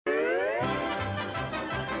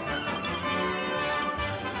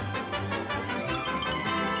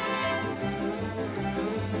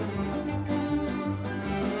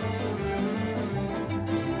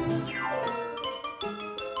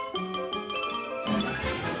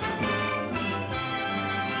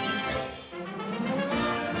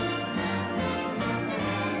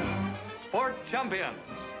Chumpions,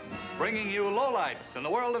 bringing you lowlifes in the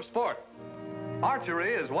world of sport.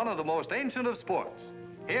 Archery is one of the most ancient of sports.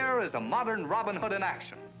 Here is a modern Robin Hood in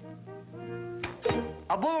action.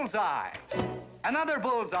 A bullseye, another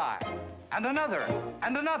bullseye, and another,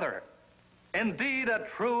 and another. Indeed, a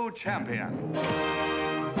true champion.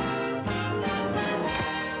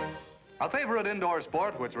 A favorite indoor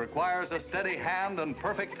sport which requires a steady hand and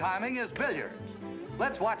perfect timing is billiards.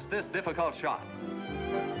 Let's watch this difficult shot.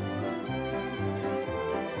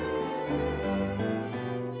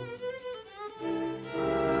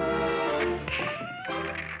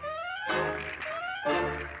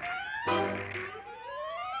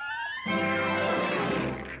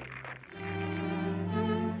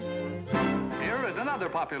 Here is another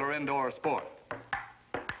popular indoor sport.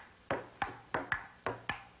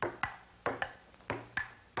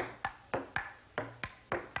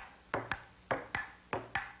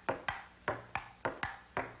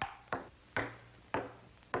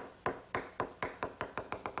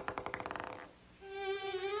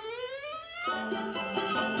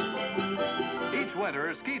 Each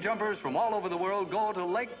winter, ski jumpers from all over the world go to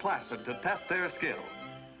Lake Placid to test their skill.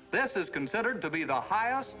 This is considered to be the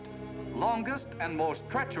highest, longest, and most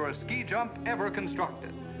treacherous ski jump ever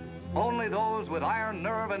constructed. Only those with iron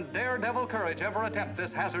nerve and daredevil courage ever attempt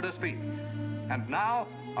this hazardous feat. And now,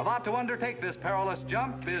 about to undertake this perilous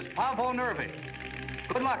jump is Pavo Nervy.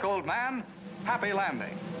 Good luck, old man. Happy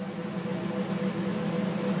landing.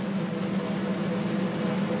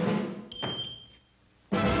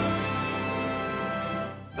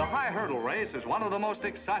 The high hurdle race is one of the most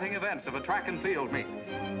exciting events of a track and field meet.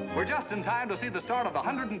 We're just in time to see the start of the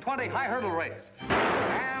 120 high hurdle race.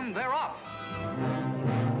 And they're off.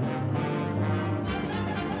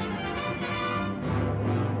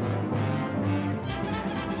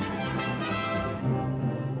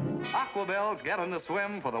 Aquabelles get in the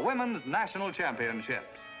swim for the Women's National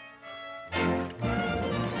Championships.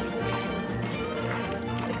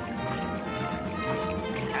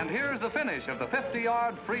 And here's the finish of the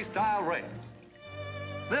 50-yard freestyle race.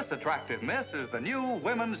 This attractive miss is the new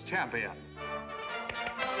women's champion.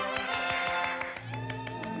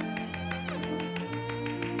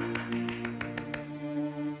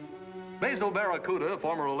 Basil Barracuda,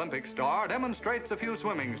 former Olympic star, demonstrates a few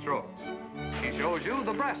swimming strokes. He shows you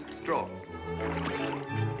the breaststroke.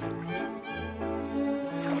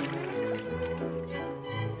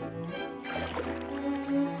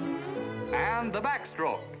 And the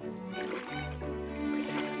backstroke.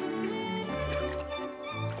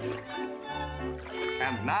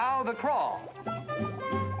 And now the crawl.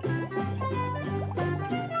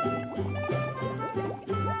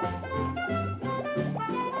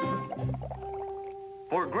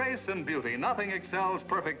 For grace and beauty, nothing excels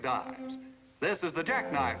perfect dives. This is the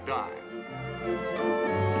jackknife dive.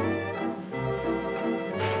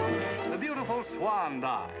 The beautiful swan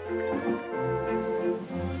dive.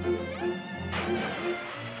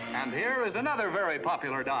 And here is another very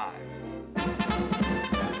popular dive.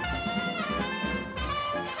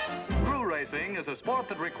 Crew racing is a sport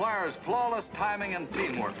that requires flawless timing and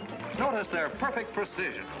teamwork. Notice their perfect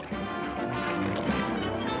precision.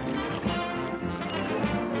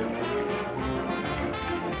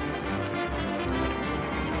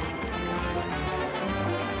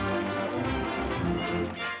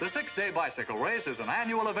 The 6-day bicycle race is an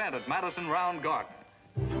annual event at Madison Round Garden.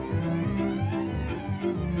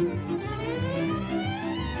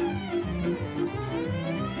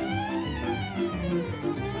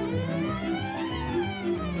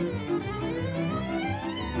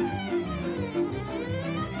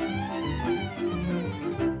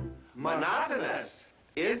 Monotonous,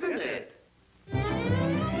 isn't it?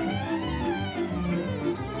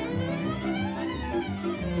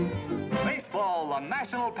 Baseball, a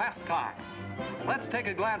national pastime. Let's take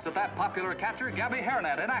a glance at that popular catcher, Gabby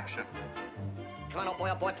Hairnet, in action. Come on, old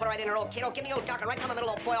boy, put it right in there, old kid. Oh, give me the old doctor right down the middle,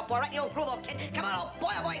 old boy, right in the old groove, old kid. Come on, old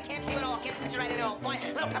boy, you can't see it, old kid. Put it right in there, old boy.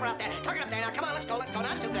 Little pepper up there, tuck it up there. Now, come on, let's go,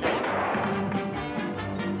 not too good.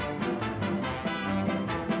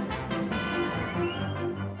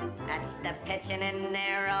 That's the pitching in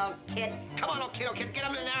there, old kid. Come on, old kid, get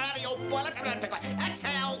him in there, out of the old boy. Let's have that big one. That's it,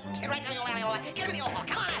 old kid, right down the alley, old boy. Get him in the old ball.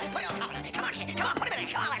 Come on, put it on top of it. Come on, kid, come on, put him in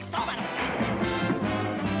there. Come on, let's throw him in.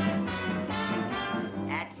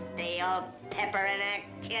 That's the old pepper in there,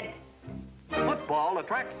 kid. Football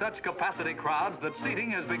attracts such capacity crowds that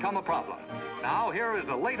seating has become a problem. Now, here is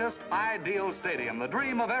the latest ideal stadium, the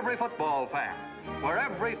dream of every football fan, where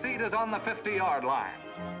every seat is on the 50-yard line.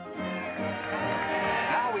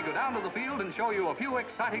 Now we go down to the field and show you a few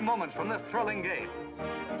exciting moments from this thrilling game.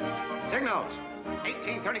 Signals.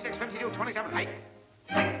 18, 36, 52, 27. Hey.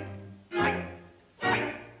 Hey. Hey.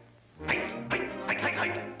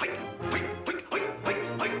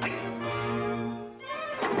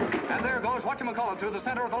 throws whatchamacallit through the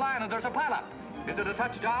center of the line, and there's a pileup. Is it a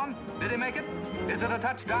touchdown? Did he make it? Is it a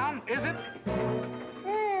touchdown? Is it?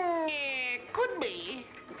 Could be.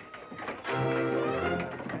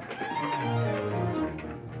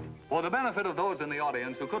 For the benefit of those in the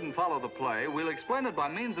audience who couldn't follow the play, we'll explain it by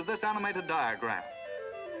means of this animated diagram.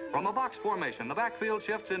 From a box formation, the backfield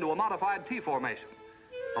shifts into a modified T formation.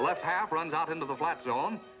 The left half runs out into the flat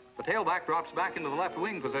zone. The tailback drops back into the left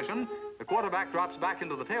wing position. The quarterback drops back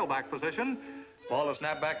into the tailback position. Ball is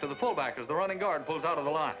snapped back to the fullback as the running guard pulls out of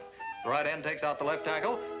the line. The right end takes out the left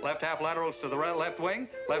tackle. Left half laterals to the left wing.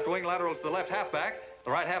 Left wing laterals to the left halfback.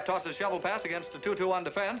 The right half tosses shovel pass against a 2-2-1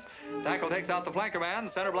 defense. Tackle takes out the flanker man.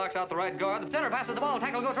 Center blocks out the right guard. The center passes the ball.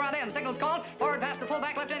 Tackle goes around end. Signals called. Forward pass to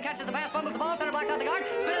fullback. Left end catches the pass. Fumbles the ball. Center blocks out the guard.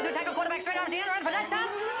 Spinner through tackle. Quarterback straight arms the end. Run for touchdown.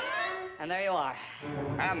 And there you are.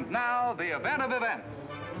 And now, the event of events.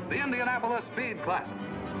 The Indianapolis Speed Classic.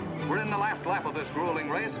 We're in the last lap of this grueling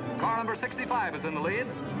race. Car number 65 is in the lead,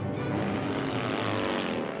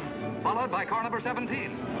 followed by car number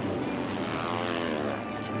 17.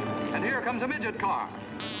 And here comes a midget car.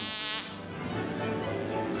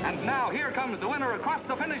 And now here comes the winner across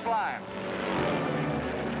the finish line.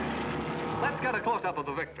 Let's get a close-up of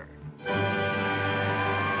the victor.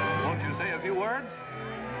 Won't you say a few words?